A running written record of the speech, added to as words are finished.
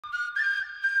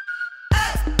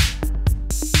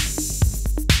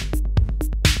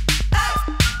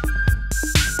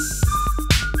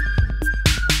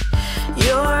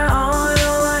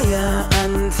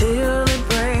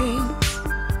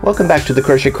Welcome back to the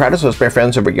Crochet Crowd. My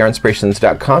friends over at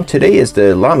Yarnspirations.com. Today is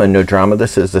the Llama-No-Drama.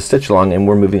 This is the stitch along, and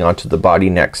we're moving on to the body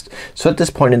next. So at this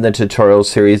point in the tutorial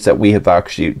series that we have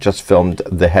actually just filmed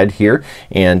the head here,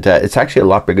 and it's actually a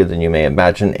lot bigger than you may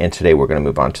imagine, and today we're going to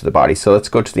move on to the body. So let's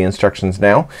go to the instructions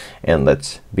now and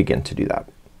let's begin to do that.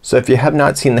 So if you have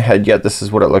not seen the head yet, this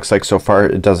is what it looks like so far.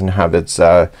 It doesn't have its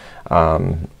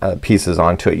pieces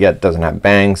onto it yet. It doesn't have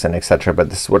bangs and etc. But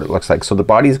this is what it looks like. So the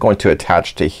body is going to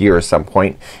attach to here at some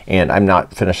point, and I'm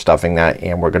not finished stuffing that,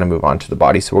 and we're going to move on to the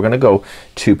body. So we're going to go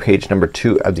to page number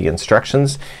 2 of the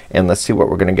instructions, and let's see what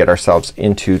we're going to get ourselves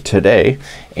into today.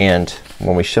 And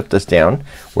when we shift this down,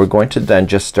 we're going to then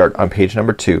just start on page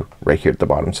number 2 right here at the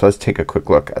bottom. So let's take a quick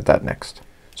look at that next.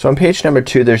 So on page number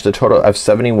 2 there's a total of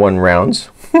 71 rounds.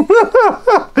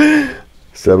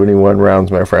 71 rounds,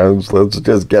 my friends. Let's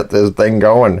just get this thing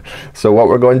going. So what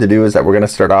we're going to do is that we're going to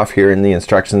start off here in the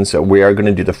instructions. So we are going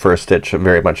to do the first stitch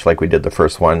very much like we did the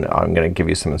first one. I'm going to give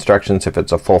you some instructions. If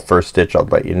it's a full first stitch, I'll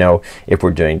let you know. If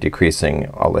we're doing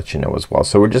decreasing, I'll let you know as well.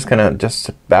 So we're just gonna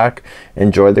sit back,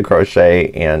 enjoy the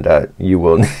crochet, and you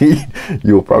will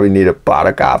probably need a pot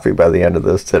of coffee by the end of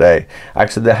this today.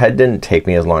 Actually, the head didn't take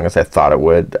me as long as I thought it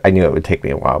would. I knew it would take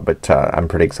me a while, but I'm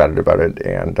pretty excited about it.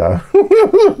 And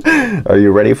are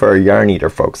you ready for a yarn eater,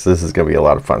 folks? This is gonna be a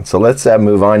lot of fun. So let's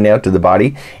move on now to the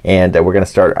body, and we're gonna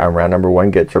start on round number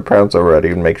 1. Get your pencil ready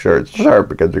and make sure it's sharp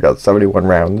because we got 71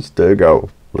 rounds to go.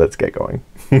 Let's get going.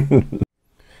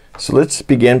 So let's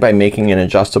begin by making an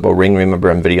adjustable ring. Remember,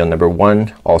 in video number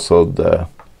 1, also the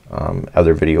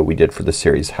other video we did for the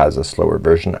series has a slower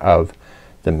version of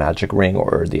the magic ring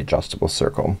or the adjustable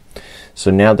circle.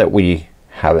 So now that we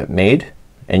have it made,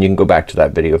 and you can go back to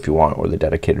that video if you want, or the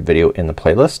dedicated video in the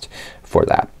playlist for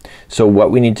that. So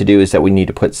what we need to do is that we need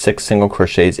to put 6 single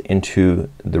crochets into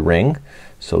the ring.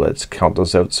 So let's count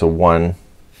those out. So 1,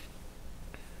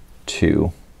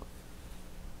 2,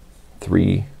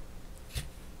 3,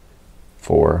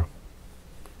 4,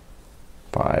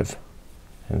 5,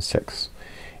 and 6.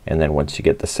 And then once you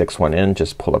get the 6th one in,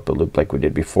 just pull up the loop like we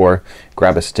did before.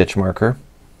 Grab a stitch marker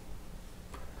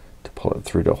to pull it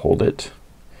through to hold it,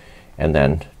 and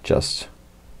then just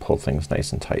pull things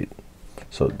nice and tight.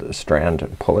 So the strand,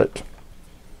 and pull it,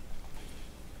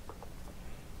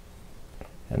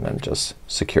 and then just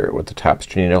secure it with the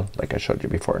tapestry needle like I showed you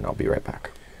before, and I'll be right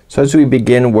back. So as we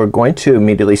begin, we're going to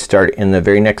immediately start in the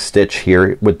very next stitch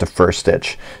here with the first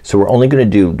stitch. So we're only going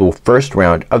to do the first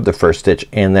round of the first stitch,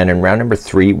 and then in round number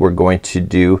 3 we're going to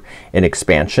do an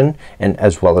expansion, and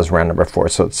as well as round number 4.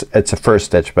 So it's a first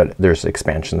stitch, but there's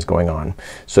expansions going on.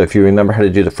 So if you remember how to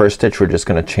do the first stitch, we're just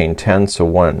going to chain 10. So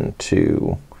 1,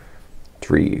 2,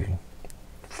 3,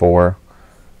 4,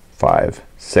 5,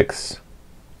 6,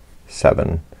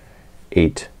 7,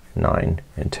 8, 9,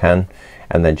 and 10.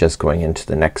 And then just going into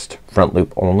the next front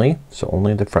loop only. So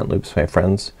only the front loops, my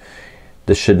friends.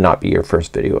 This should not be your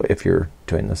first video if you're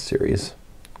doing this series,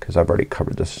 because I've already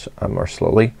covered this more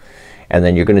slowly. And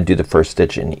then you're gonna do the first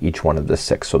stitch in each one of the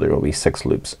 6. So there will be 6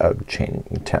 loops of chain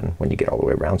 10 when you get all the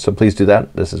way around. So please do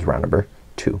that. This is round number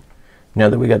 2. Now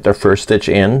that we got the first stitch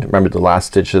in, remember the last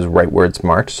stitch is right where it's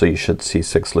marked, so you should see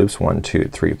 6 loops. 1, 2,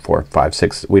 3, 4, 5,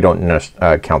 6. We don't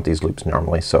count these loops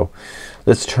normally. So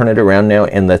let's turn it around now,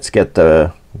 and let's get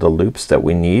the loops that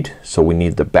we need. So we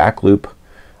need the back loop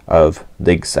of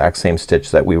the exact same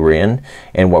stitch that we were in,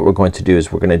 and what we're going to do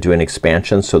is we're gonna do an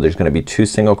expansion. So there's gonna be 2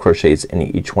 single crochets in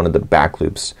each one of the back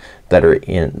loops that are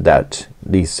in that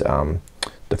these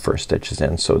the first stitch is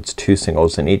in. So it's 2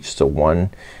 singles in each. So 1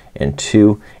 and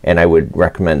 2, and I would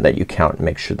recommend that you count and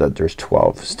make sure that there's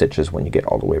 12 stitches when you get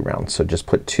all the way around. So just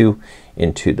put 2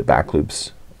 into the back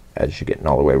loops as you're getting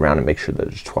all the way around, and make sure that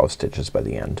there's 12 stitches by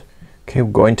the end. Okay,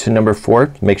 we're going to number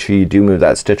 4. Make sure you do move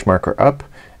that stitch marker up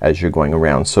as you're going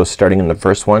around. So starting in the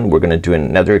first one, we're gonna do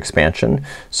another expansion.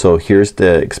 So here's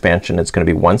the expansion. It's gonna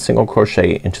be 1 single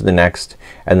crochet into the next,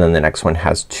 and then the next one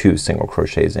has 2 single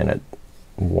crochets in it.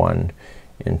 1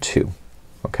 and 2.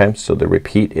 Okay, so the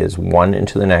repeat is 1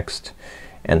 into the next,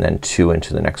 and then 2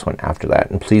 into the next one after that.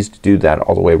 And please do that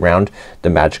all the way around. The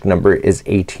magic number is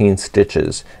 18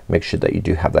 stitches. Make sure that you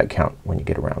do have that count when you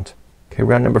get around. Okay,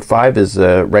 round number 5 is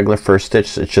a regular first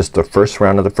stitch. It's just the first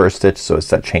round of the first stitch, so it's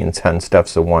that chain 10 stuff.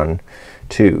 So 1,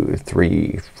 2,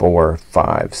 3, 4,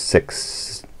 5,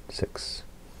 6,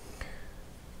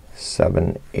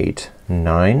 7, 8,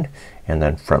 9, and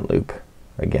then front loop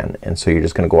again. And so you're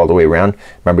just gonna go all the way around.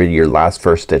 Remember, your last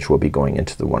first stitch will be going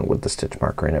into the one with the stitch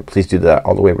marker in it. Please do that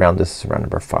all the way around. This is round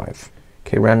number 5.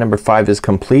 Okay, round number 5 is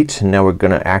complete. Now we're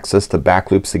gonna access the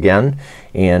back loops again,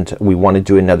 and we want to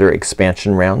do another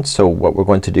expansion round. So what we're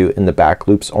going to do in the back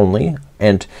loops only,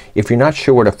 and if you're not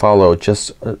sure where to follow,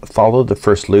 just follow the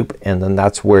first loop, and then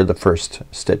that's where the first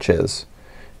stitch is,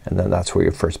 and then that's where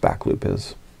your first back loop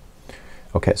is.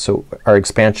 Okay, so our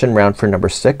expansion round for number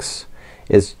 6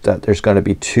 is that there's going to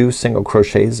be 2 single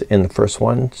crochets in the first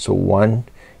one. So 1,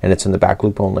 and it's in the back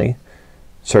loop only.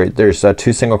 Sorry, there's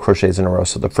 2 single crochets in a row.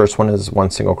 So the first one is 1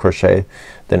 single crochet,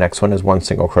 the next one is 1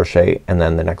 single crochet, and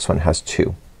then the next one has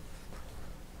 2.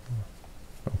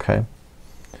 Okay,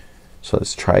 so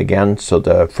let's try again. So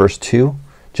the first 2,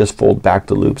 just fold back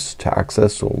the loops to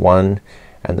access. So 1,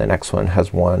 and the next one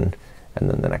has 1, and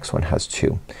then the next one has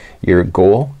 2. Your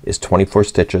goal is 24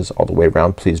 stitches all the way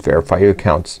around. Please verify your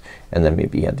counts, and then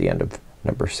maybe at the end of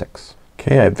number 6.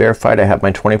 Okay, I verified I have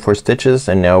my 24 stitches,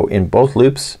 and now in both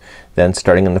loops, then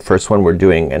starting in the first one, we're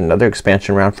doing another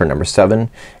expansion round for number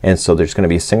 7, and so there's gonna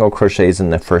be single crochets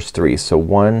in the first 3. So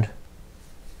 1,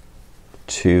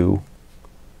 2,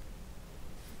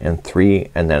 and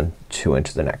 3, and then 2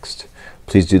 into the next.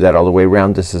 Please do that all the way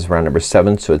around. This is round number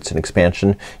 7, so it's an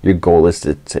expansion. Your goal is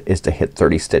to hit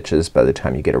 30 stitches by the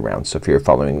time you get around. So if you're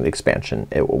following the expansion,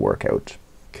 it will work out.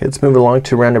 Okay, let's move along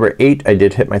to round number 8. I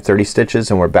did hit my 30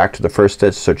 stitches, and we're back to the first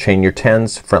stitch. So chain your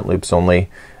 10s, front loops only,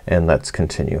 and let's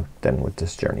continue then with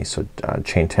this journey. So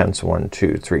chain 10s, 1,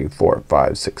 2, 3, 4,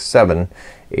 5, 6, 7,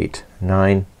 8,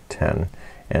 9, 10,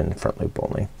 and front loop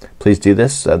only. Please do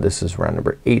this. This is round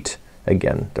number 8.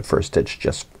 Again, the first stitch,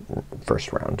 just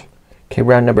first round. Okay,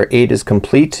 round number 8 is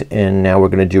complete, and now we're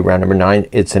gonna do round number 9.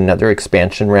 It's another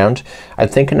expansion round. I'm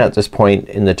thinking at this point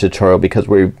in the tutorial, because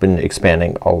we've been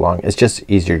expanding all along, it's just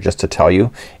easier just to tell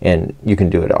you, and you can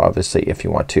do it obviously if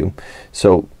you want to.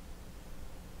 So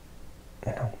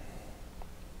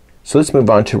let's move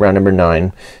on to round number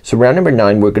 9. So round number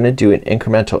 9, we're gonna do an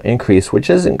incremental increase, which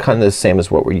isn't kind of the same as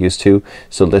what we're used to.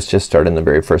 So let's just start in the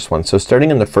very first one. So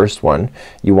starting in the first one,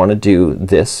 you want to do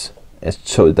this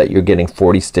so that you're getting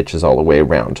 40 stitches all the way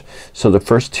around. So the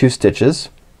first 2 stitches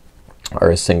are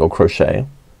a single crochet.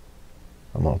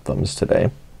 I'm all thumbs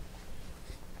today.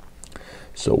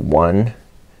 So 1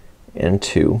 and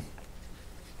 2,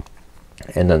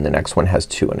 and then the next one has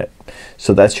 2 in it.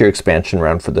 So that's your expansion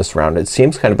round for this round. It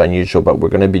seems kind of unusual, but we're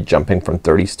gonna be jumping from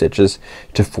 30 stitches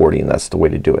to 40, and that's the way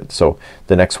to do it. So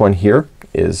the next one here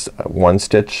is 1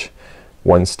 stitch,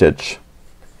 1 stitch,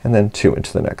 and then 2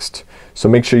 into the next. So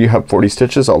make sure you have 40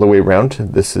 stitches all the way around.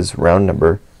 This is round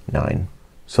number 9.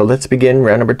 So let's begin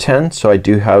round number 10. So I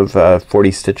do have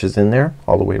 40 stitches in there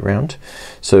all the way around.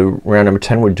 So round number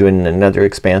 10, we're doing another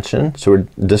expansion. So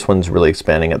this one's really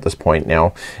expanding at this point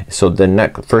now. So the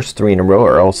first 3 in a row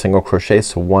are all single crochet.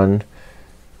 So 1,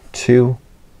 2,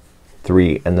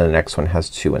 3, and then the next one has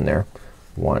 2 in there.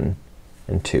 1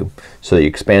 and 2. So the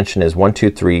expansion is 1,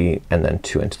 2, 3, and then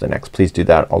 2 into the next. Please do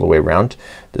that all the way around.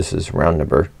 This is round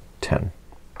number 10.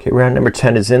 Okay, round number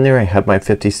 10 is in there. I have my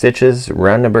 50 stitches.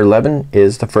 Round number 11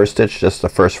 is the first stitch, just the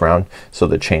first round, so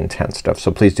the chain 10 stuff.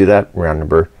 So please do that round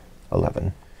number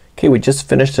 11. Okay, we just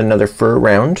finished another fur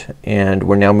round, and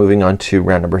we're now moving on to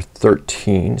round number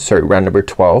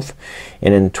 12.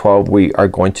 And in 12 we are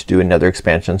going to do another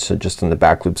expansion, so just in the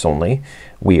back loops only.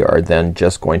 We are then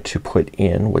just going to put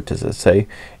in, what does it say,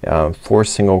 4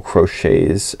 single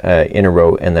crochets in a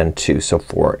row, and then 2. So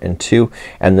 4 and 2,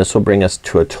 and this will bring us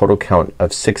to a total count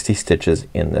of 60 stitches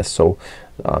in this. So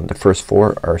the first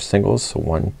 4 are singles. So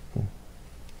 1,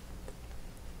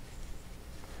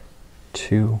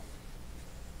 2,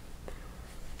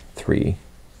 3,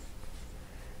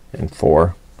 and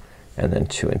 4, and then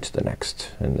 2 into the next,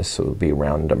 and this will be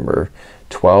round number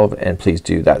 12. And please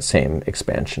do that same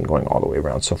expansion going all the way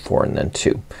around. So 4 and then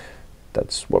 2.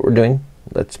 That's what we're doing.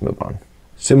 Let's move on.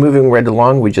 So moving right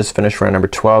along, we just finished round number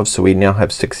 12, so we now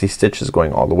have 60 stitches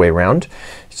going all the way around.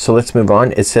 So let's move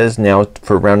on. It says now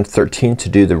for round 13 to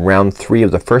do the round 3 of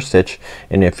the first stitch,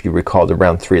 and if you recall, the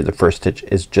round 3 of the first stitch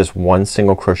is just 1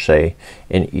 single crochet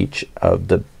in each of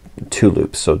the 2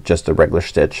 loops. So just a regular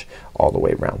stitch all the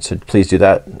way around. So please do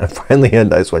that. And finally a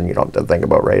nice one you don't have to think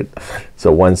about, right?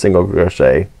 So 1 single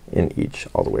crochet in each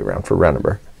all the way around for round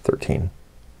number 13.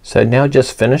 So I now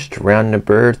just finished round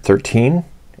number 13,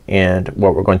 and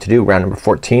what we're going to do round number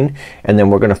 14, and then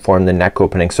we're going to form the neck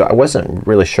opening. So I wasn't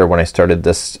really sure when I started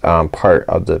this part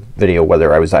of the video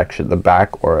whether I was actually at the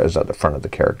back or I was at the front of the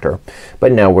character,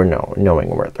 but now we're knowing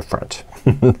we're at the front.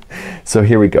 So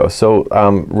here we go. So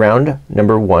round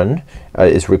number 1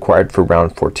 is required for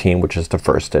round 14, which is the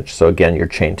first stitch. So again, your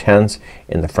chain 10s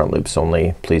in the front loops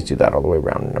only. Please do that all the way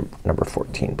around number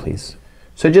 14, please.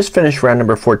 So I just finished round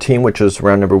number 14, which was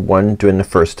round number 1 doing the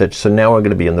first stitch. So now we're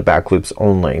going to be in the back loops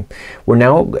only. We're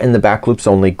now in the back loops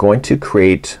only going to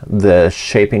create the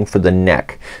shaping for the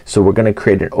neck. So we're going to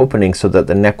create an opening so that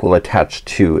the neck will attach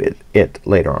to it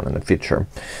later on in the future.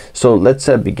 So let's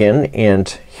begin, and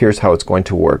here's how it's going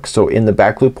to work. So in the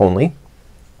back loop only,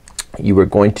 you are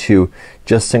going to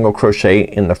just single crochet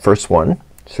in the first one.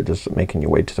 So just making your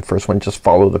way to the first one, just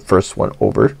follow the first one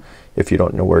over if you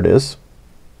don't know where it is.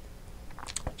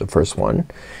 The first one,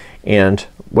 and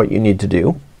what you need to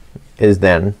do is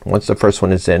then once the first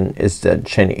one is in is then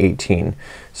chain 18.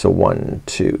 So 1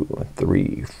 2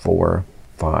 3 4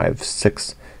 5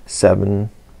 6 7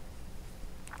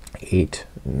 8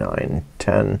 9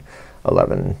 10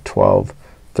 11 12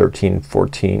 13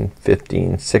 14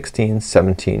 15 16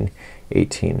 17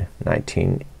 18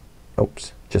 19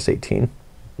 oops, just 18.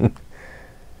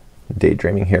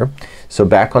 Daydreaming here. So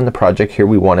back on the project here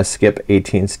we want to skip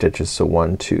 18 stitches. So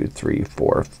 1 2 3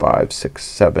 4 5 6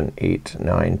 7 8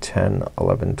 9 10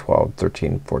 11 12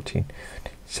 13 14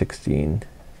 16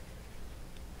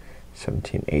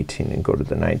 17 18 and go to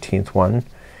the 19th one,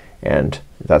 and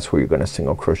that's where you're going to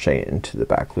single crochet into the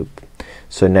back loop.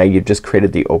 So now you've just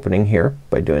created the opening here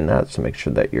by doing that. So make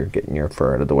sure that you're getting your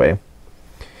fur out of the way,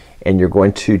 and you're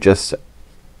going to just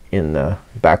in the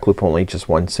back loop only just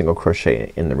one single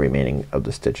crochet in the remaining of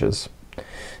the stitches.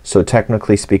 So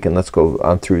technically speaking, let's go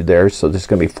on through there. So there's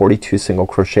gonna be 42 single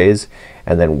crochets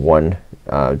and then one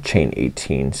chain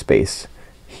 18 space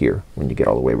here when you get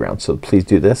all the way around. So please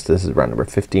do this. This is round number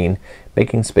 15,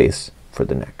 making space for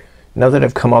the neck. Now that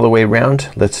I've come all the way around,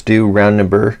 let's do round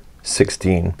number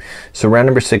 16. So round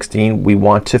number 16 we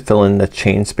want to fill in the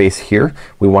chain space here.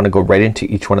 We want to go right into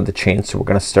each one of the chains. So we're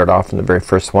gonna start off in the very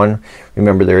first one.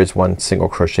 Remember there is one single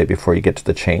crochet before you get to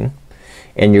the chain,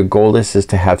 and your goal is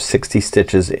to have 60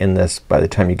 stitches in this by the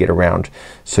time you get around.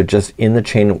 So just in the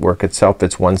chain work itself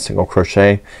it's one single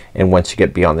crochet, and once you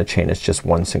get beyond the chain it's just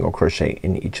one single crochet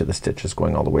in each of the stitches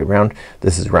going all the way around.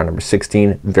 This is round number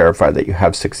 16. Verify that you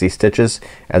have 60 stitches,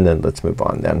 and then let's move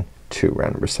on then to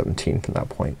round number 17 from that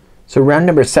point. So round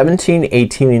number 17,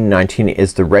 18, and 19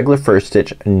 is the regular first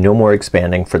stitch. No more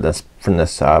expanding for this from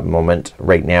this moment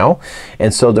right now.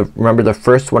 And so remember the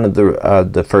first one of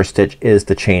the first stitch is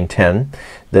the chain 10.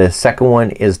 The second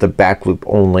one is the back loop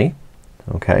only.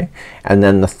 Okay, and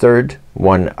then the third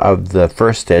one of the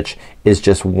first stitch is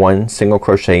just one single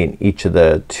crochet in each of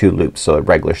the two loops. So a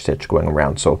regular stitch going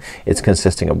around. So it's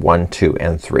consisting of 1, 2,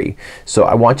 and 3. So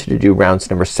I want you to do rounds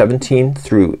number 17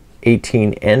 through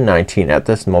 18 and 19 at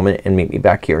this moment and meet me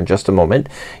back here in just a moment.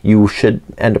 You should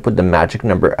end up with the magic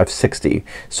number of 60.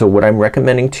 So what I'm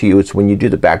recommending to you is when you do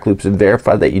the back loops,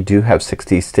 verify that you do have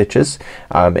 60 stitches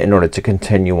in order to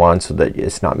continue on so that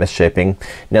it's not misshaping.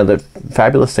 Now the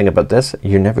fabulous thing about this,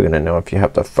 you're never gonna know if you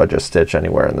have to fudge a stitch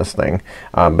anywhere in this thing,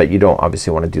 but you don't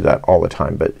obviously want to do that all the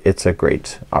time, but it's a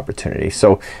great opportunity.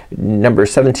 So number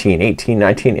 17, 18,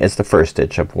 19 is the first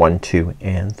stitch of 1, 2,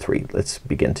 and 3. Let's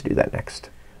begin to do that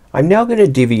next. I'm now going to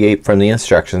deviate from the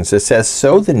instructions. It says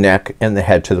sew the neck and the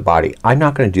head to the body. I'm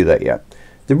not going to do that yet.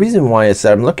 The reason why is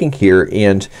that I'm looking here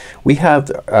and we have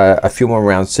a few more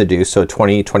rounds to do. So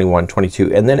 20, 21,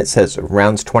 22, and then it says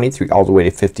rounds 23 all the way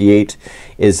to 58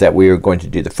 is that we are going to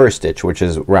do the first stitch, which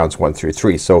is rounds 1 through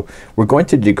 3. So we're going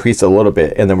to decrease a little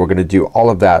bit and then we're going to do all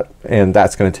of that, and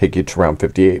that's going to take you to round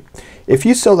 58. If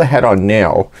you sew the head on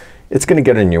now, it's gonna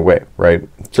get in your way, right?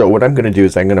 So what I'm gonna do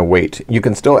is I'm gonna wait. You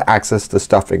can still access the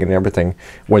stuffing and everything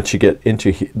once you get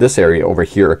into this area over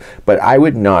here, but I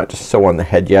would not sew on the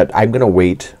head yet. I'm gonna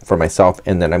wait for myself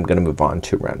and then I'm gonna move on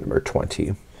to round number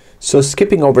 20. So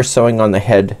skipping over sewing on the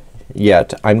head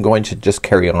yet, I'm going to just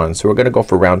carry on. So we're gonna go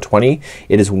for round 20.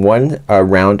 It is one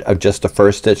round of just the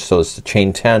first stitch, so it's the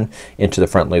chain 10 into the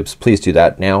front loops. Please do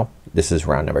that now. This is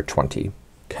round number 20.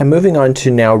 Okay, moving on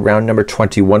to now round number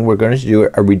 21. We're going to do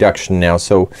a reduction now,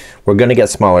 so we're going to get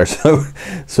smaller.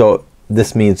 So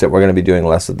this means that we're going to be doing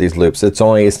less of these loops. It's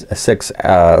only 6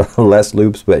 less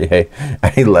loops, but hey,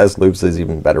 any less loops is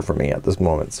even better for me at this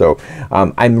moment. So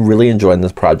I'm really enjoying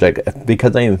this project.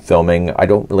 Because I am filming, I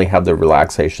don't really have the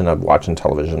relaxation of watching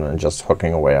television and just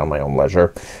hooking away on my own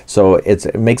leisure. So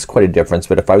it makes quite a difference,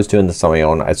 but if I was doing this on my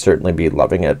own, I'd certainly be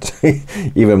loving it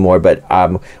even more. But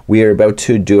we are about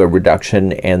to do a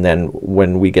reduction, and then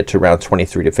when we get to round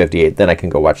 23 to 58, then I can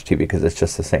go watch TV because it's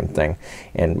just the same thing.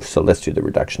 And so let's do the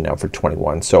reduction now for 21.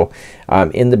 So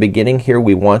in the beginning here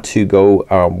we want to go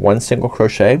one single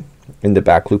crochet in the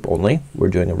back loop only. We're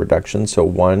doing a reduction, so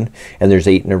 1, and there's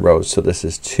 8 in a row. So this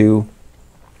is 2,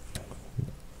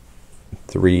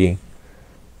 3,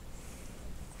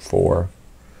 4,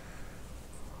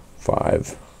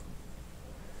 5,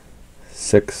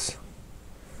 6,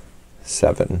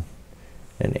 7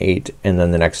 and 8, and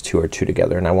then the next two are 2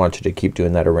 together, and I want you to keep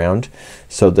doing that around.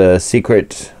 So the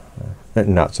secret,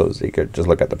 not so secret, just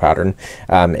look at the pattern.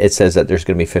 It says that there's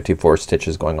gonna be 54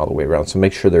 stitches going all the way around, so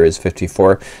make sure there is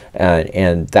 54,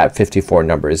 and that 54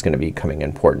 number is gonna be coming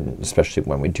important, especially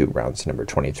when we do rounds number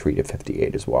 23 to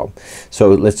 58 as well. So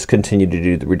let's continue to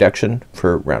do the reduction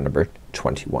for round number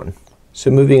 21. So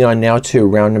moving on now to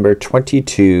round number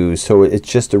 22. So it's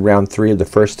just around 3 of the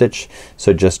first stitch.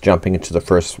 So just jumping into the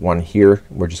first one here,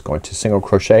 we're just going to single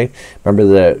crochet. Remember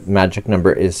the magic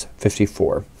number is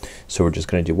 54. So we're just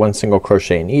gonna do 1 single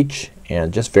crochet in each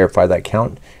and just verify that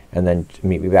count, and then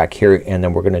meet me back here, and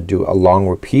then we're gonna do a long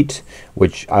repeat,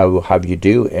 which I will have you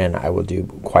do, and I will do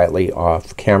quietly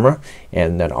off camera,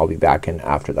 and then I'll be back in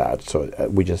after that. So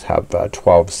we just have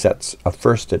 12 sets of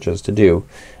first stitches to do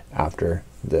after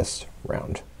this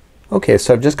round. Okay,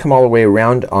 so I've just come all the way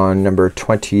around on number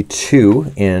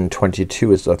 22, and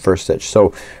 22 is the first stitch.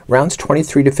 So rounds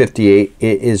 23 to 58,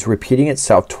 it is repeating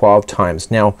itself 12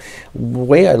 times. Now the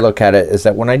way I look at it is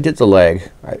that when I did the leg,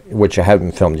 which I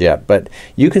haven't filmed yet, but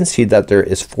you can see that there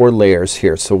is 4 layers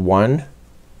here. So 1,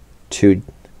 2,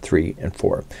 3, and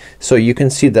 4. So you can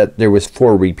see that there was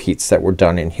 4 repeats that were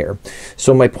done in here.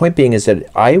 So my point being is that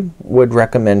I would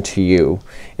recommend to you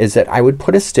is that I would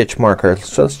put a stitch marker.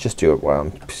 So let's just do it while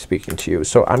I'm speaking to you.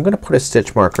 So I'm gonna put a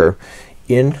stitch marker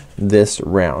in this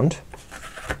round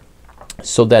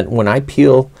so that when I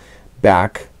peel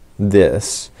back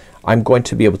this, I'm going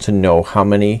to be able to know how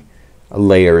many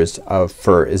layers of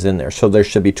fur is in there. So there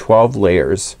should be 12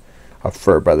 layers of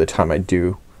fur by the time I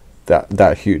do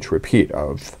that huge repeat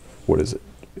of, what is it?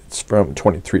 It's from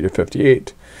 23 to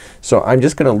 58. So I'm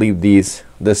just gonna leave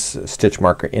this stitch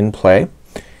marker in play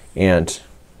and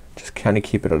just kind of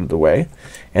keep it out of the way.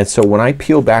 And so when I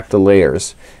peel back the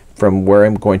layers from where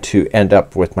I'm going to end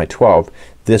up with my 12,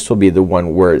 this will be the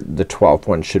one where the 12th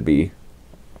one should be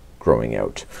growing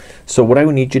out. So what I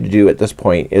would need you to do at this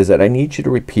point is that I need you to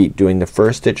repeat doing the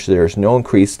first stitch. There's no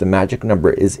increase. The magic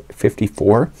number is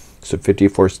 54. So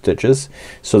 54 stitches.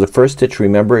 So the first stitch,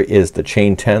 remember, is the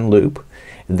chain 10 loop.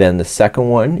 Then the second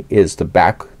one is the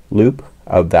back loop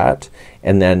of that,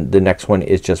 and then the next one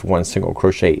is just 1 single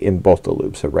crochet in both the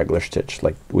loops, a regular stitch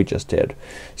like we just did.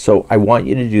 So I want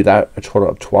you to do that a total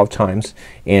of 12 times,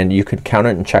 and you can count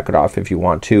it and check it off if you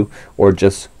want to, or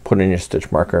just put in your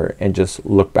stitch marker and just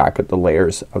look back at the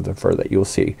layers of the fur that you'll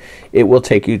see. It will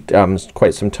take you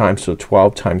quite some time. So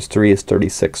 12 times 3 is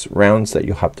 36 rounds that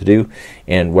you'll have to do.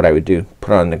 And what I would do,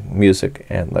 put on the music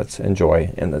and let's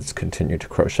enjoy and let's continue to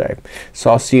crochet.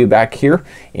 So I'll see you back here,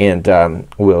 and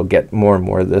we'll get more and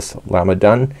more of this llama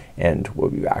done, and we'll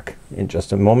be back in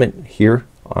just a moment here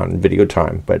on video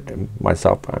time, but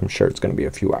myself, I'm sure it's gonna be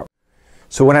a few hours.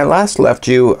 So when I last left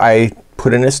you, I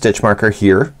put in a stitch marker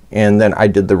here, and then I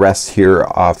did the rest here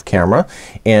off camera,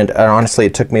 and honestly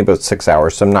it took me about 6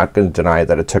 hours, so I'm not going to deny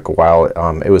that it took a while.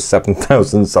 It was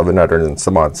 7,700 and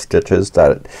some odd stitches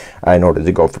that in order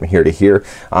to go from here to here.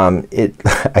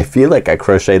 I feel like I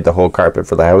crocheted the whole carpet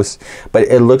for the house, but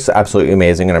it looks absolutely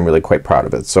amazing and I'm really quite proud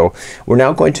of it. So we're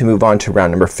now going to move on to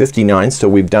round number 59. So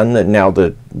we've done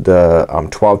the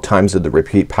 12 times of the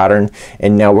repeat pattern,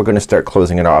 and now we're going to start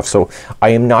closing it off. So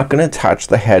I am not going to attach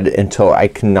the head until I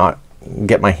cannot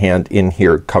get my hand in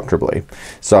here comfortably.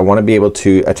 So I want to be able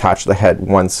to attach the head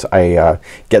once I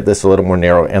get this a little more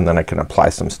narrow, and then I can apply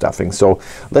some stuffing. So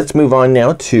let's move on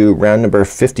now to round number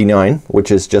 59, which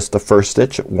is just the first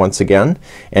stitch once again,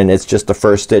 and it's just the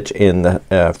first stitch in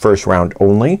the first round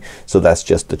only. So that's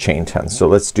just the chain 10. So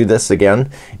let's do this again,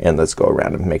 and let's go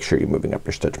around and make sure you're moving up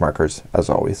your stitch markers as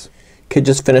always. Okay,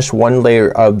 just finish one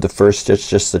layer of the first stitch,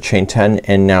 just the chain 10,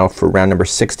 and now for round number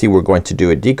 60 we're going to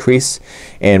do a decrease,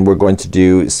 and we're going to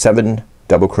do 7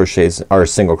 double crochets or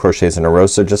single crochets in a row.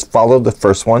 So just follow the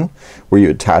first one where you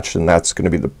attach, and that's going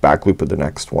to be the back loop of the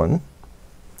next one.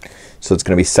 So it's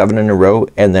going to be 7 in a row,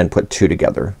 and then put 2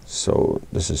 together. So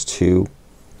this is 2,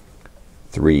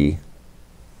 3,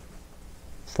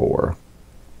 4,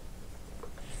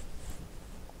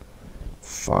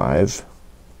 5,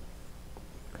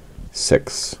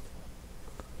 6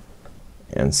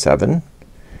 and 7,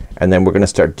 and then we're gonna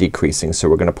start decreasing. So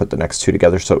we're gonna put the next 2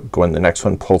 together. So go in the next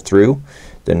one, pull through,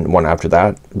 then one after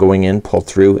that, going in, pull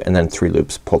through, and then 3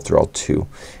 loops, pull through all 2,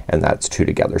 and that's 2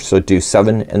 together. So do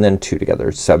 7 and then 2 together,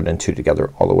 7 and 2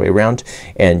 together all the way around,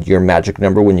 and your magic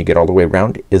number when you get all the way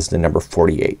around is the number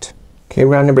 48. Okay,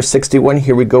 round number 61,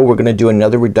 here we go. We're gonna do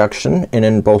another reduction, and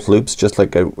in both loops, just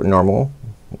like a normal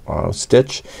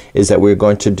stitch, is that we're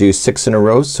going to do 6 in a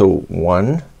row. So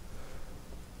 1,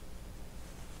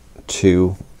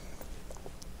 2,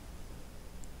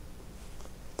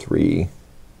 3,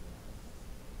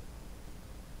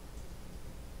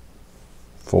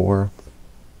 4,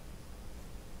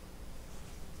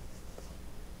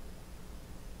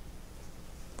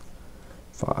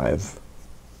 5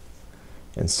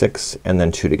 and 6, and then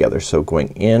 2 together. So going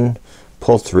in,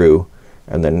 pull through,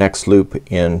 and then next loop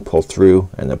in, pull through,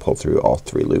 and then pull through all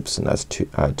 3 loops, and that's 2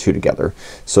 together.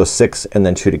 So 6 and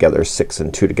then 2 together, 6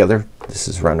 and 2 together. This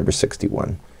is round number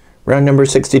 61. Round number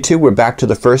 62, we're back to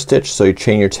the first stitch, so you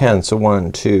chain your 10. So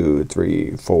 1, 2,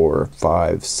 3, 4,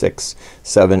 5, 6,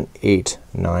 7, 8,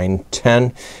 9,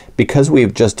 10. Because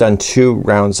we've just done 2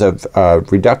 rounds of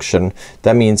reduction,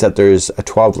 that means that there's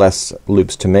 12 less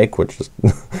loops to make, which is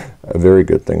a very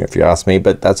good thing if you ask me,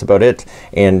 but that's about it.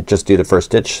 And just do the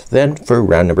first stitch then for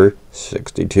round number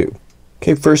 62.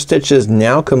 Okay, first stitch is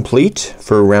now complete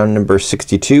for round number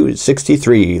 62.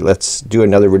 63, let's do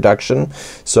another reduction.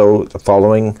 So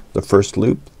following the first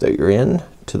loop that you're in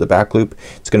to the back loop,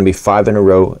 it's gonna be 5 in a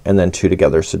row and then 2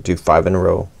 together. So do 5 in a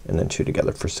row and then 2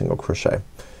 together for single crochet.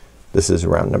 This is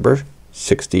round number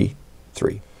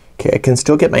 63. Okay, I can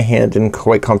still get my hand in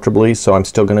quite comfortably, so I'm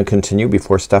still gonna continue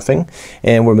before stuffing,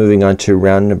 and we're moving on to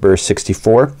round number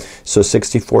 64. So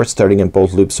 64, starting in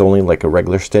both loops only like a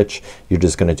regular stitch, you're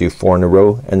just gonna do 4 in a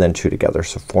row and then 2 together.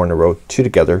 So 4 in a row, 2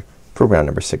 together for round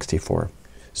number 64.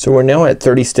 So we're now at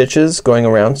 30 stitches going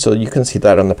around, so you can see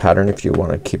that on the pattern if you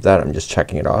want to keep that. I'm just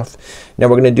checking it off. Now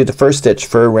we're gonna do the first stitch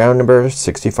for round number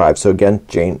 65. So again,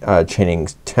 chaining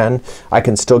 10. I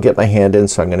can still get my hand in,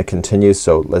 so I'm gonna continue.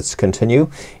 So let's continue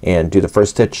and do the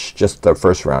first stitch, just the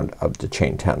first round of the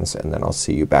chain 10s, and then I'll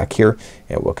see you back here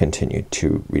and we'll continue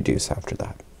to reduce after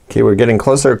that. Okay, we're getting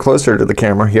closer and closer to the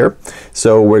camera here.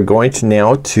 So we're going to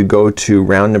now to go to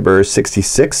round number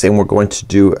 66, and we're going to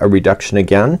do a reduction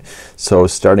again. So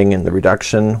starting in the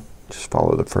reduction, just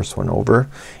follow the first one over,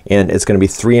 and it's gonna be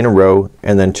 3 in a row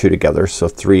and then 2 together. So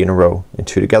 3 in a row and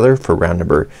 2 together for round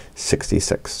number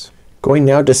 66. Going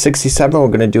now to 67, we're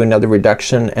gonna do another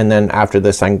reduction, and then after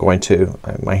this I'm going to,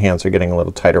 my hands are getting a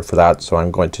little tighter for that, so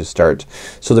I'm going to start.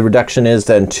 So the reduction is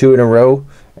then 2 in a row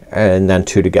and then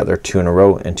 2 together, 2 in a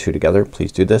row and 2 together.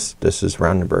 Please do this. This is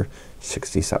round number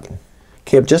 67.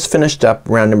 Okay, I've just finished up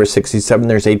round number 67.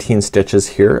 There's 18 stitches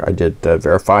here. I did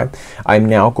verify. I'm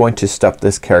now going to stuff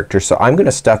this character. So I'm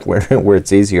gonna stuff where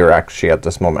it's easier actually at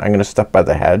this moment. I'm gonna stuff by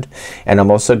the head, and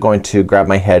I'm also going to grab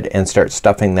my head and start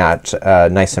stuffing that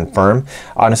nice and firm.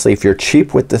 Honestly, if you're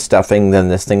cheap with the stuffing, then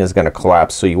this thing is gonna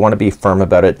collapse, so you wanna be firm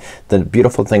about it. The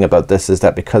beautiful thing about this is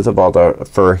that because of all the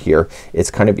fur here,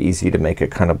 it's kind of easy to make it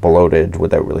kind of bloated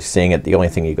without really seeing it. The only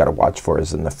thing you gotta watch for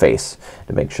is in the face,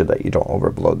 to make sure that you don't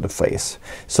over bloat the face.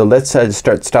 So let's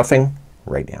start stuffing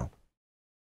right now.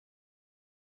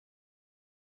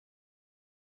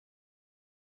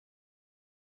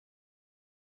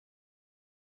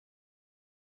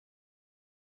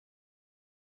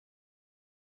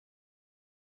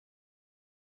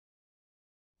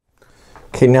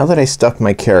 Okay, now that I stuffed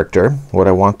my character, what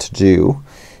I want to do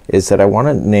is that I want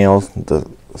to nail the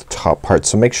top part.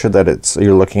 So make sure that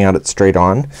you're looking at it straight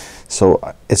on.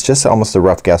 So it's just almost a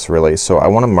rough guess really. So I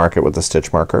want to mark it with a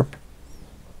stitch marker.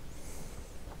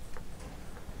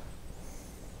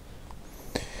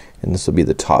 And this will be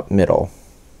the top middle.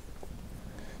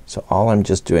 So all I'm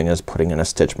just doing is putting in a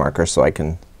stitch marker so I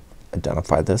can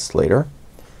identify this later.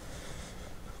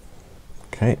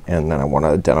 Okay, and then I want to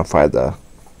identify the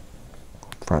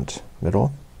front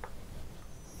middle.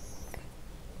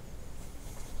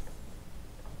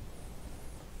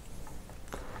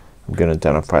 I'm gonna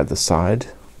identify the side.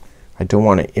 I don't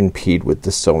want to impede with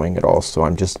the sewing at all, so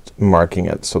I'm just marking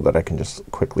it so that I can just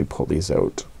quickly pull these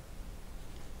out.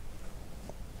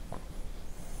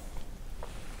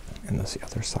 And that's the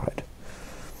other side.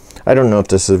 I don't know if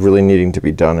this is really needing to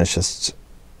be done. It's just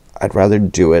I'd rather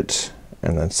do it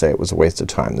and then say it was a waste of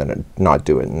time than not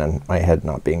do it and then my head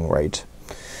not being right.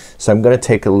 So I'm gonna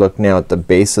take a look now at the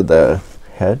base of the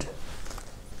head,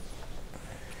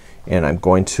 and I'm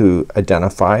going to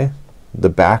identify the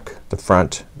back, the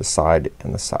front, the side,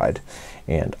 and the side,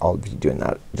 and I'll be doing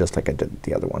that just like I did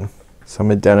the other one. So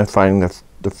I'm identifying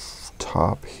the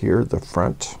top here, the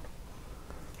front,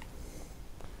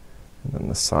 and then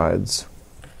the sides.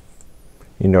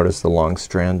 You notice the long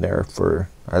strand there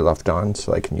I left on,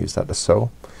 so I can use that to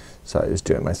sew. So I was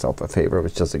doing myself a favor. It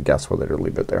was just a guess whether to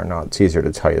leave it there or not. It's easier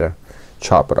to tell you to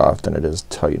chop it off than it is to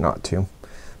tell you not to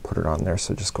put it on there.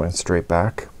 So just going straight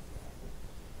back.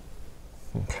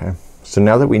 Okay, so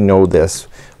now that we know this,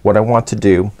 what I want to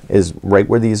do is right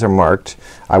where these are marked,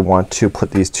 I want to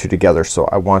put these two together. So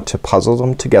I want to puzzle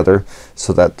them together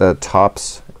so that the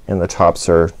tops and the tops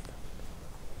are,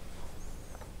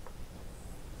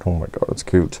 oh my god, it's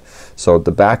cute. So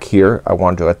the back here I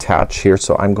want to attach here,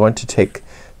 so I'm going to take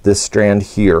this strand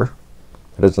here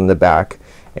that is on the back,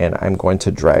 and I'm going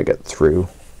to drag it through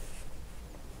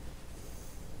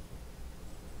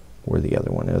where the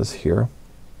other one is here.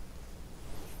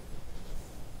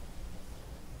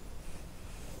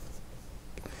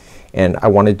 And I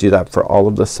want to do that for all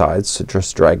of the sides, so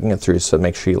just dragging it through, so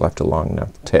make sure you left a long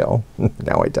enough tail.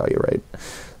 Now I tell you, right?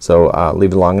 So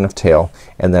leave a long enough tail,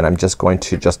 and then I'm just going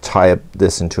to just tie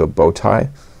this into a bow tie,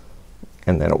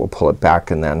 and then it will pull it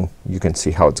back, and then you can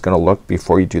see how it's gonna look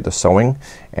before you do the sewing,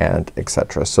 and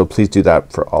etc. So please do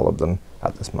that for all of them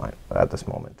at this moment.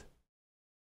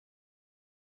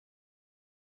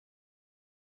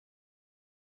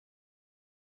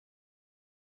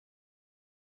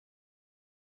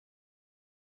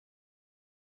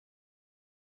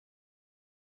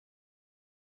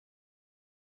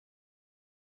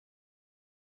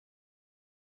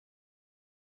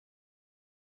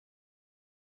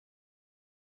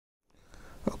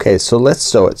 Okay, so let's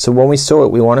sew it. So when we sew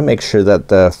it, we want to make sure that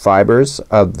the fibers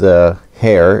of the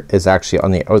hair is actually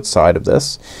on the outside of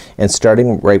this, and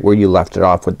starting right where you left it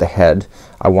off with the head,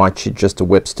 I want you just to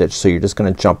whip stitch. So you're just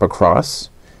gonna jump across.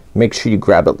 Make sure you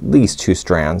grab at least 2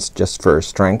 strands just for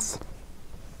strength,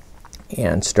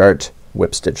 and start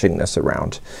whip stitching this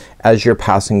around. As you're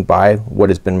passing by what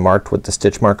has been marked with the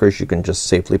stitch markers, you can just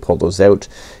safely pull those out.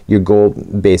 Your goal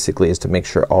basically is to make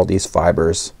sure all these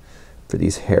fibers for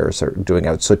these hairs are doing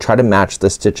out. So try to match the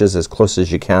stitches as close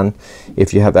as you can.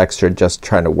 If you have extra, just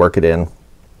trying to work it in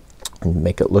and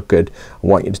make it look good. I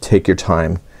want you to take your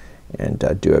time and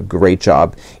do a great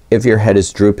job. If your head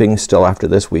is drooping still after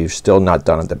this, we've still not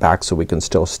done at the back, so we can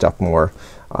still stuff more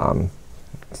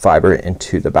fiber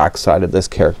into the back side of this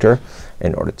character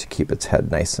in order to keep its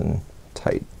head nice and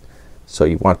tight. So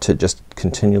you want to just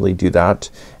continually do that,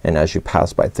 and as you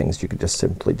pass by things you can just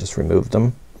simply just remove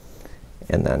them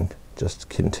and then just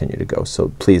continue to go.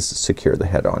 So please secure the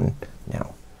head on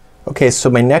now. Okay,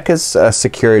 so my neck is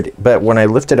secured, but when I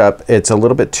lift it up it's a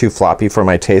little bit too floppy for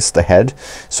my taste, the head.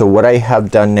 So what I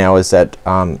have done now is that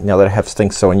now that I have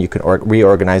things sewn, you can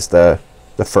reorganize the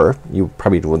fur. You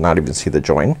probably will not even see the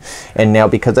join. And now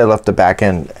because I left the back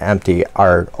end empty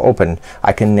or open,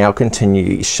 I can now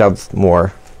continue to shove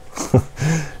more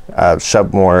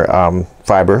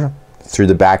fiber through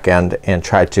the back end and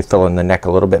try to fill in the neck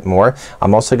a little bit more.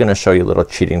 I'm also gonna show you a little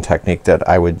cheating technique that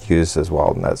I would use as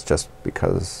well, and that's just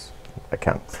because I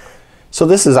can. So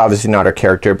this is obviously not our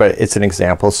character, but it's an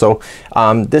example. So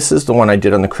this is the one I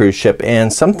did on the cruise ship,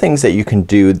 and some things that you can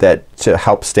do that to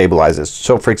help stabilize it.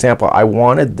 So for example, I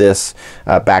wanted this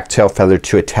back tail feather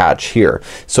to attach here.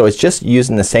 So it's just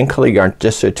using the same color yarn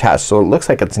just to attach. So it looks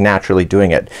like it's naturally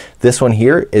doing it. This one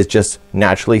here is just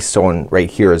naturally sewn right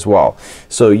here as well.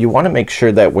 So you want to make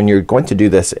sure that when you're going to do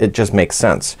this, it just makes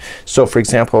sense. So for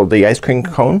example, the ice cream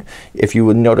cone, if you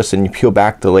would notice and you peel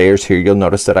back the layers here, you'll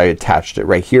notice that I attached it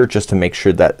right here just to make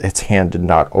sure that its hand did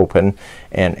not open,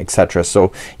 and etc.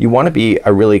 So you want to be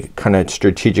really kind of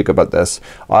strategic about this.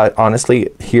 Honestly,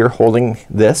 here holding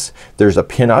this, there's a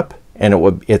pin up,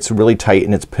 and it's really tight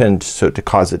and it's pinned so to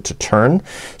cause it to turn.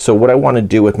 So what I want to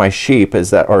do with my sheep is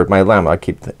that, or my llama,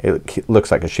 it looks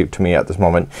like a sheep to me at this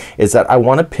moment, is that I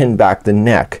want to pin back the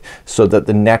neck so that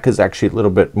the neck is actually a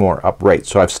little bit more upright.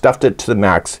 So I've stuffed it to the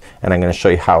max, and I'm gonna show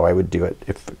you how I would do it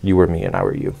if you were me and I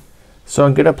were you. So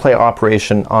I'm gonna play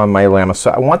operation on my llama.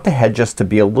 So I want the head just to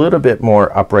be a little bit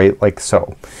more upright like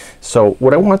so. So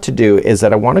what I want to do is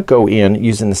that I want to go in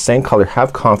using the same color.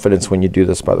 Have confidence when you do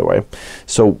this, by the way.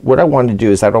 So what I want to do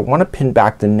is I don't want to pin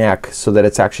back the neck so that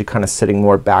it's actually kind of sitting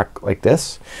more back like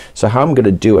this. So how I'm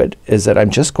gonna do it is that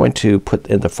I'm just going to put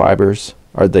in the fibers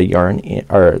or the yarn in,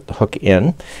 or the hook in,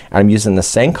 and I'm using the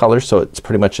same color so it's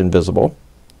pretty much invisible,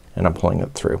 and I'm pulling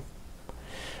it through.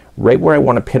 Right where I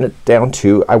want to pin it down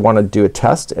to, I want to do a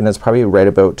test, and it's probably right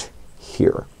about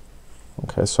here.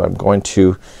 Okay, so I'm going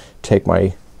to take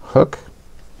my hook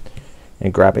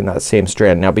and grabbing that same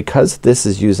strand. Now because this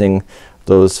is using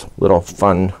those little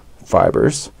fun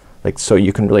fibers, like so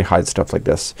you can really hide stuff like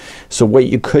this. So what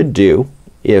you could do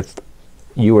if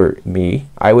you were me,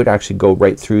 I would actually go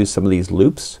right through some of these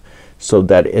loops so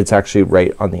that it's actually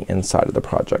right on the inside of the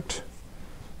project.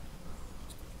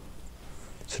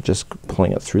 So just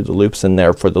pulling it through the loops, and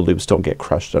therefore the loops don't get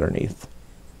crushed underneath.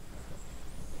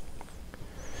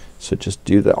 So just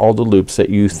do all the loops that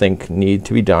you think need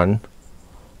to be done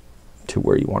to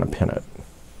where you want to pin it.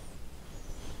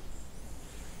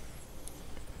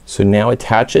 So now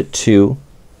attach it to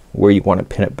where you want to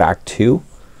pin it back to,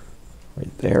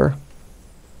 right there,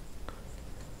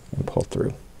 and pull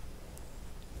through.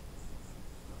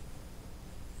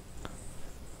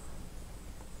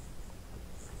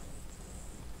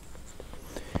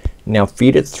 Now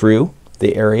feed it through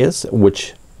the areas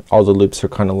which all the loops are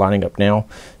kind of lining up now.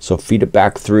 So feed it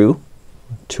back through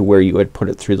to where you would put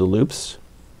it through the loops.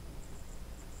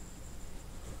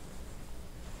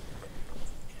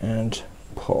 And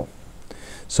pull.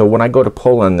 So when I go to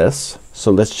pull on this,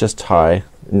 so let's just tie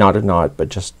not a knot but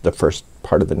just the first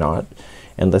part of the knot,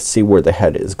 and let's see where the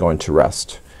head is going to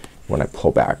rest when I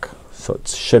pull back. So it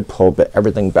should pull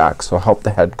everything back, so help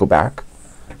the head go back.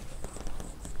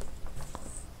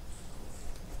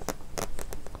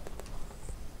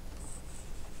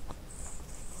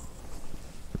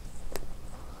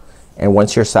 And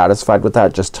once you're satisfied with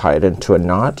that, just tie it into a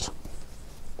knot.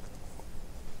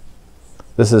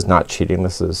 This is not cheating,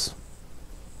 this is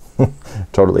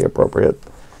totally appropriate.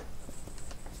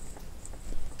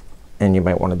 And you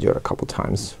might want to do it a couple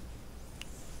times.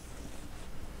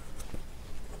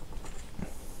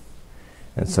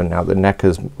 And so now the neck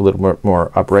is a little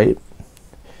more upright.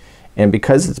 And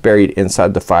because it's buried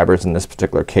inside the fibers in this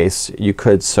particular case, you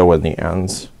could sew in the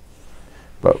ends.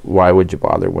 But why would you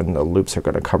bother when the loops are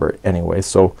gonna cover it anyway?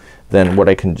 So then what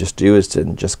I can just do is to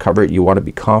just cover it. You want to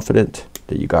be confident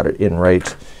that you got it in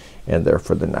right, and there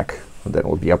for the neck. And then it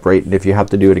will be upright, and if you have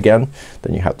to do it again,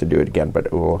 then you have to do it again, but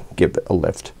it will give a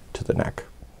lift to the neck.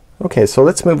 Okay, so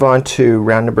let's move on to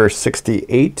round number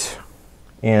 68.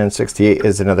 And 68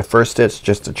 is another first stitch,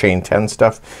 just to chain 10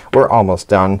 stuff. We're almost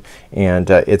done, and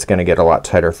it's gonna get a lot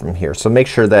tighter from here. So make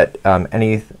sure that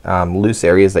any loose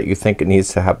areas that you think it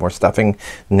needs to have more stuffing,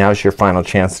 now's your final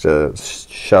chance to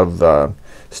shove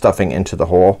stuffing into the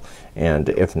hole. And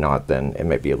if not, then it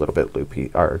might be a little bit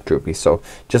loopy or droopy. So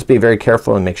just be very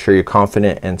careful and make sure you're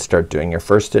confident and start doing your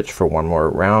first stitch for one more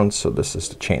round. So this is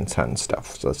the chain 10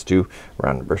 stuff. So let's do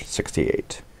round number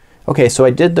 68. Okay, so I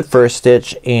did the first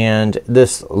stitch, and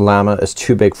this llama is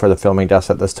too big for the filming desk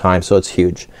at this time, so it's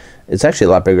huge. It's actually a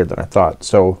lot bigger than I thought.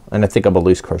 So, and I think I'm a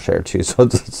loose crocheter too, so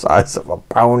it's the size of a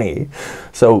pony.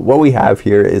 So what we have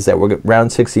here is that we're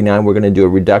round 69, we're gonna do a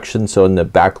reduction. So in the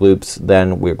back loops,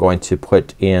 then we're going to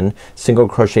put in single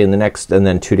crochet in the next, and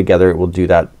then 2 together. We'll do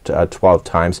that 12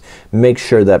 times. Make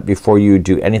sure that before you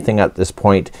do anything at this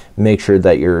point, make sure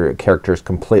that your character is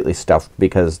completely stuffed,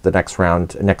 because the next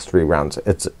round, next 3 rounds,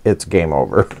 it's game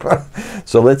over.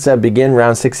 So let's begin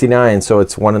round 69. So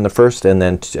it's 1 in the first, and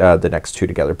then the next 2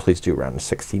 together. Please do round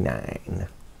 69.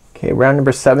 Okay, round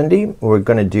number 70, we're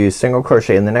gonna do single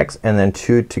crochet in the next, and then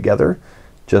 2 together,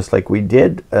 just like we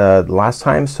did last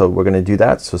time. So we're gonna do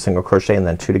that. So single crochet and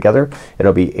then 2 together.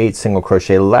 It'll be 8 single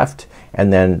crochet left,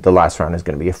 and then the last round is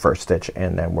gonna be a first stitch,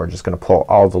 and then we're just gonna pull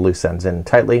all the loose ends in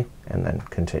tightly and then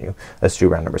continue. Let's do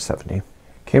round number 70.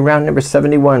 Okay, round number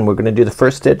 71, we're gonna do the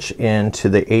first stitch into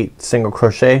the 8 single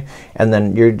crochet, and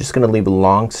then you're just gonna leave a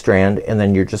long strand, and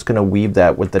then you're just gonna weave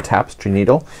that with the tapestry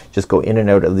needle. Just go in and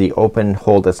out of the open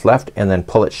hole that's left, and then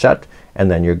pull it shut,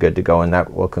 and then you're good to go, and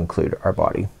that will conclude our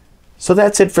body. So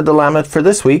that's it for the llama for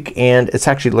this week, and it's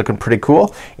actually looking pretty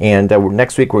cool. And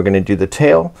next week we're gonna do the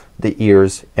tail, the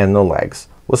ears, and the legs.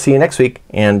 We'll see you next week,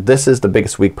 and this is the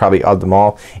biggest week probably of them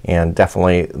all, and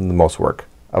definitely the most work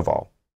of all.